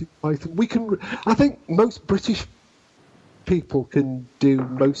Monty Python. I think most British people can do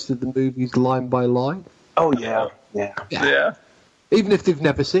most of the movies line by line. Oh yeah. Even if they've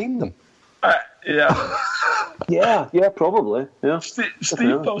never seen them. Yeah, probably. Yeah. Steve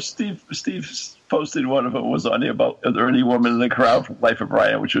posted one of them was on there about are there any women in the crowd from Life of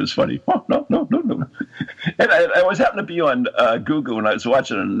Brian, which was funny. Oh, no. And I was happened to be on Google when I was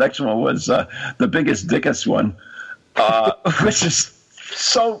watching it. And the next one was the biggest dickest one, which is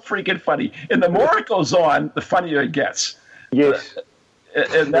so freaking funny. And the more it goes on, the funnier it gets. Yes.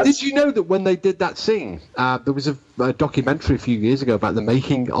 Did you know that when they did that scene, there was a documentary a few years ago about the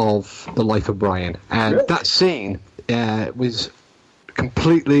making of The Life of Brian, and really? That scene was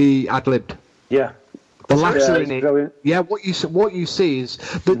completely ad-libbed. Yeah. The laughs are in it. Brilliant. Yeah, what you see is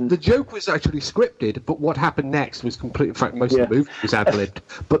the joke was actually scripted, but what happened next was complete. In fact, most of the movie was ad-libbed.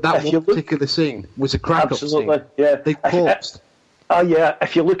 But that one particular scene was a crack-up scene. Absolutely, yeah. They paused. Oh yeah,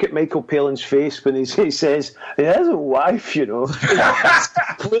 if you look at Michael Palin's face when he says he has a wife, you know, he's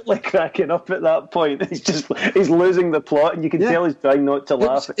completely cracking up at that point. He's losing the plot, and you can tell he's trying not to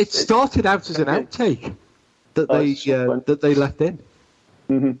laugh. It started out as an outtake that they left in.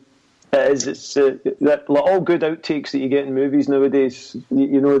 Mm-hmm. It's that all good outtakes that you get in movies nowadays.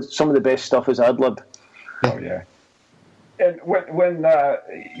 You know, some of the best stuff is ad lib. Oh yeah, and when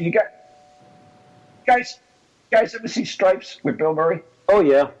you got guys ever see Stripes with Bill Murray? Oh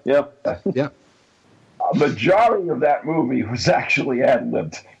yeah. A majority of that movie was actually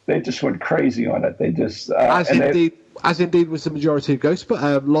ad-libbed. They just went crazy on it. They just as indeed was the majority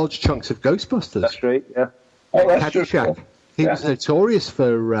of large chunks of Ghostbusters. That's right. Yeah. Oh, that's true. He was notorious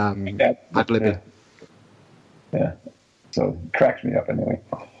for ad-libbing. Yeah. So it cracks me up anyway.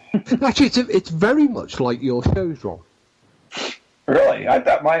 Actually, it's very much like your shows, Ron. Really? I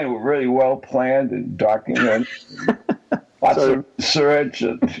thought mine were really well planned and documented. Lots of research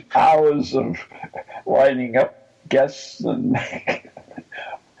and hours of lining up guests. And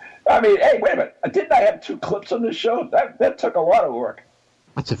I mean, hey, wait a minute. Didn't I have 2 clips on this show? That took a lot of work.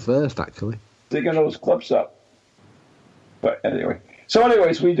 That's a first, actually. Digging those clips up. But anyway. So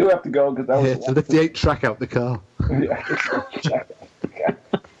anyways, we do have to go because that was to lift the 8-track out the car.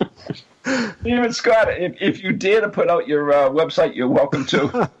 Even Scott, if you dare to put out your website, you're welcome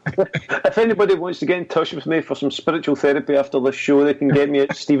to. If anybody wants to get in touch with me for some spiritual therapy after this show, they can get me at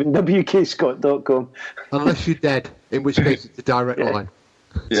stephenwkscott.com. Unless you're dead, in which case it's a direct line.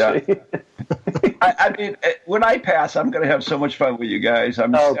 Yeah. I mean, when I pass, I'm going to have so much fun with you guys.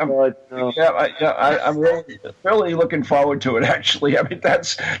 I'm really looking forward to it. Actually, I mean,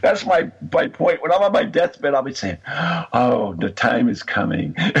 that's my point. When I'm on my deathbed, I'll be saying, "Oh, the time is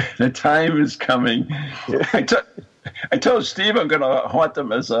coming. The time is coming." Yeah. I told Steve I'm going to haunt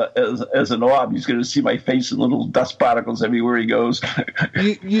him as an orb. He's going to see my face in little dust particles everywhere he goes.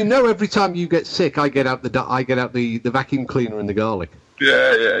 You know, every time you get sick, I get out the vacuum cleaner and the garlic.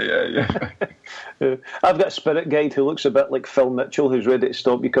 Yeah. I've got a spirit guide who looks a bit like Phil Mitchell, who's ready to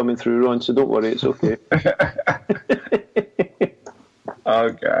stop you coming through, Ron, so don't worry, it's okay. Oh,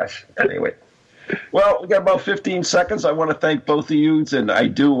 gosh. Anyway. Well, we got about 15 seconds. I want to thank both of you, and I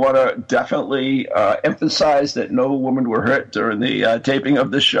do want to definitely emphasize that no women were hurt during the taping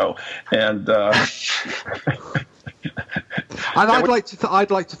of this show. And I'd like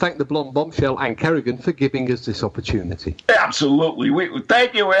to thank the Blonde Bombshell and Kerrigan for giving us this opportunity. Absolutely.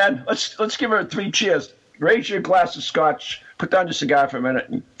 Thank you, Ann. Let's give her 3 cheers. Raise your glass of scotch. Put down your cigar for a minute.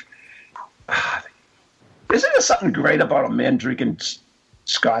 Isn't there something great about a man drinking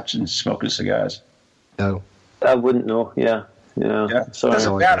scotch and smoking cigars? No. I wouldn't know. Yeah. Sorry. It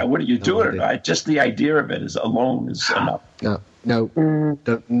doesn't matter whether you do it or not. Just the idea of it alone is enough. No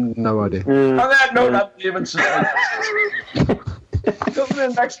idea. On that note, I'm leaving. Till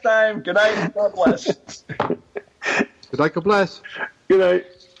then, next time. Good night and God bless. Good night, God bless. Good night.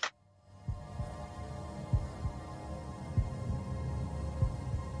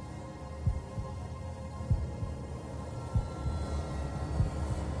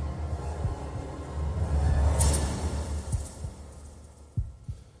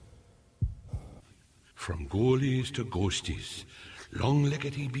 From goalies to ghosties,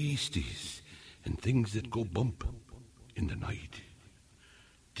 long-leggedy beasties, and things that go bump in the night.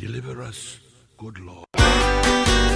 Deliver us, good Lord.